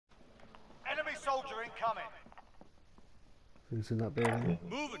coming. Who's in that building?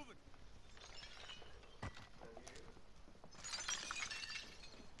 Moving.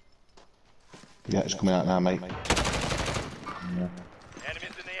 Yeah, it's coming out now, mate. Yeah.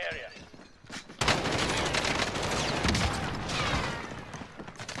 Enemies in the area.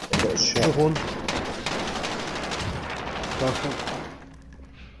 I've got a shot. Good one. Last one.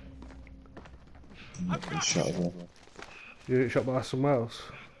 I've got a shot as well. You get shot by somewhere else?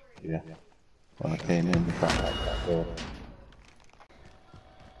 Yeah. When I came in the back like that door.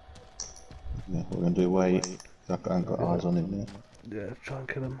 Yeah, we're gonna do wait. I haven't got eyes on him there. Yeah, try and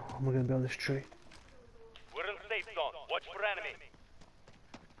kill him. I'm gonna be on this tree. We're in safe zone. Watch for enemy.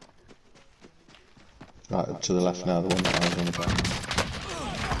 Right, up to the left now, the one that I was on the back.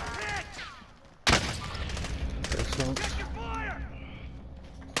 Get slumped.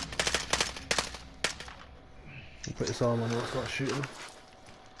 I'll put his arm on and I'll start shooting him.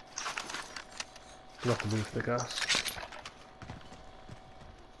 We'll have to move the gas.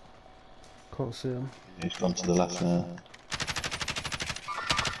 Can't see him. Yeah, he's gone to the left now.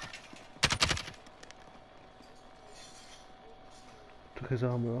 Took his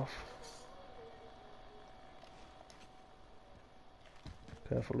armour off.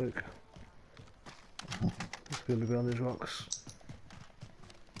 Careful, Luke. He's going to be on these rocks.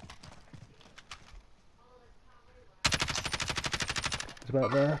 He's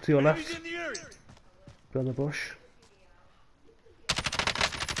about there, to your left. Behind the bush.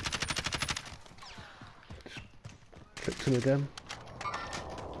 Just clicked him again.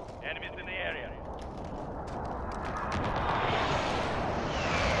 Enemies in the area.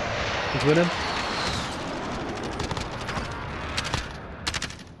 He's winning.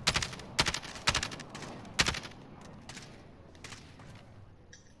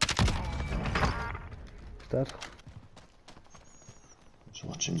 He's dead. Just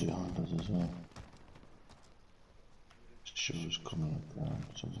watching behind us as well. Shows coming up down.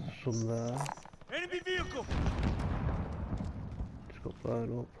 Some there. Enemy vehicle. Just got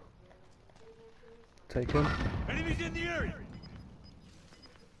blown up. Take him. Enemies in the area.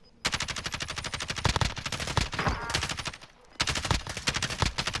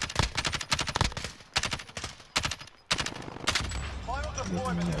 Final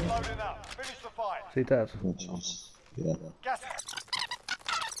deployment is loading up. Finish the fight. Is he dead? Yeah. Gas.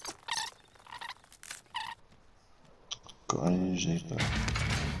 Got an energy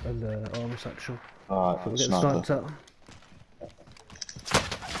though. And armor satchel. Alright, We're getting sniped sniper. at.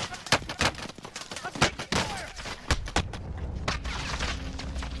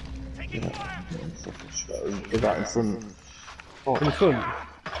 Is that in front? Oh, In front?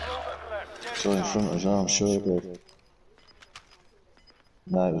 so in front as well, I'm sure it did.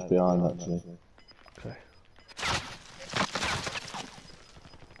 No, it was behind actually. Okay.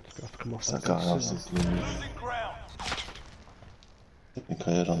 Just have to come off That that guy gas else soon. is losing. I think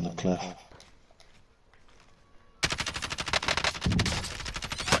I heard on the cliff.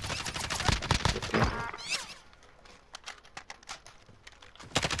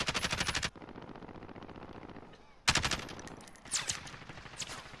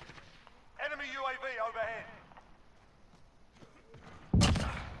 Enemy UAV overhead.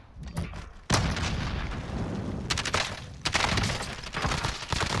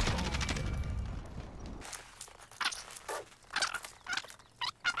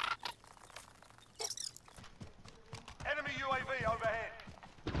 Enemy UAV overhead.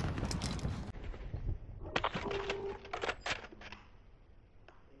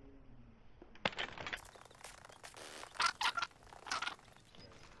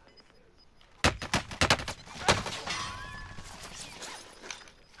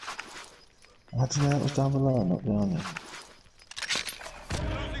 How do you know it was down below, not behind me?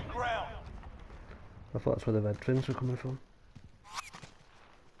 Losing ground. I thought that's where the red twins were coming from.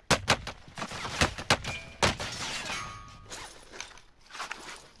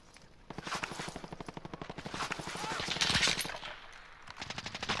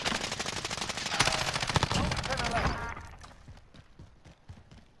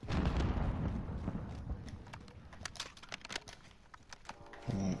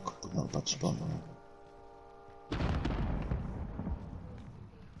 Yeah, not a bad spot.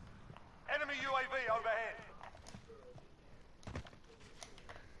 Enemy UAV overhead.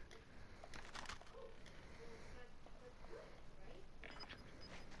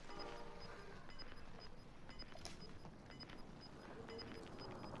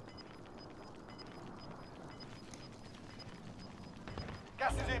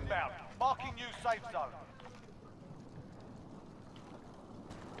 Gas is inbound. Marking new safe zone.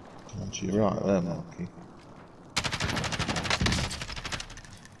 To your right there, Marky.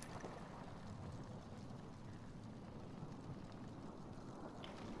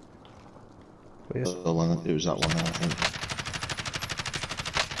 Yeah. Oh, well, it was that one there, I think.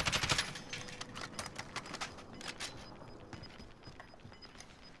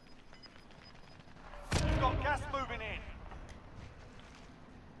 You've got gas moving in.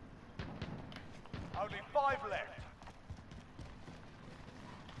 Only 5 left.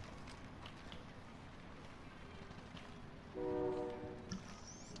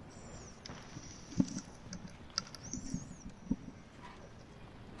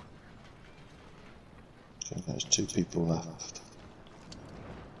 Okay, there's 2 people left.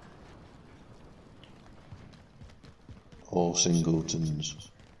 All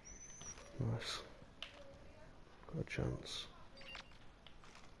singletons. Nice. Got a chance.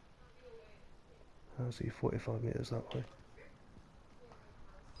 How's he 45 metres that way?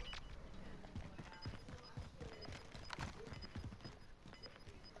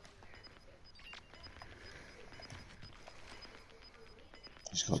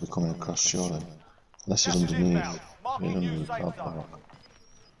 He's got to be coming across surely. Unless he's Gas is underneath. inbound. Marking He's new underneath safe car zone. park.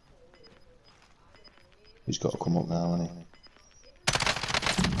 He's got to come up now, hasn't he?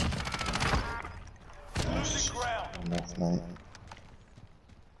 Nice. Losing ground. Enough, mate.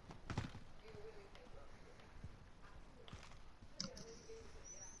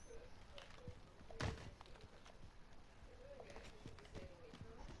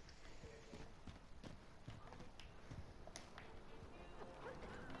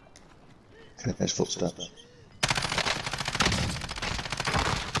 Okay, there's footsteps.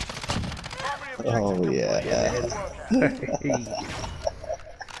 Oh yeah.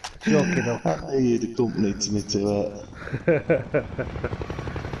 Joking up. You're the company to me to it.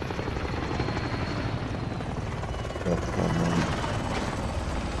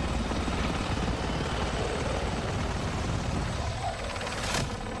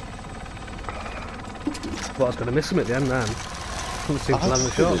 But I was going to miss him at the end then. Couldn't seem to land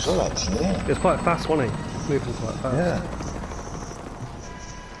the shots. Well, actually, yeah. It was quite fast, wasn't he? Moving quite fast. Yeah.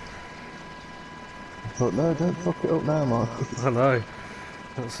 I thought, no, don't fuck it up now, Mark. I know.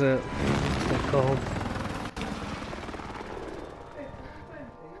 That's it. Stay calm.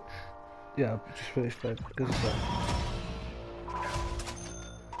 Yeah, I've just finished bed. Good as that.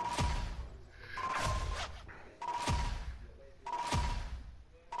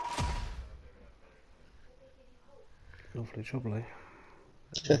 Lovely jubbly.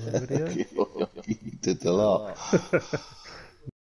 Video. You did a lot.